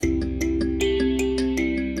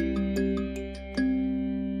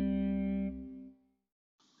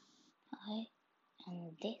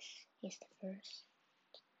This is the first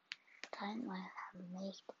time I have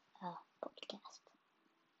made a podcast,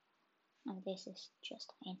 and this is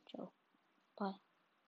just an intro. Bye.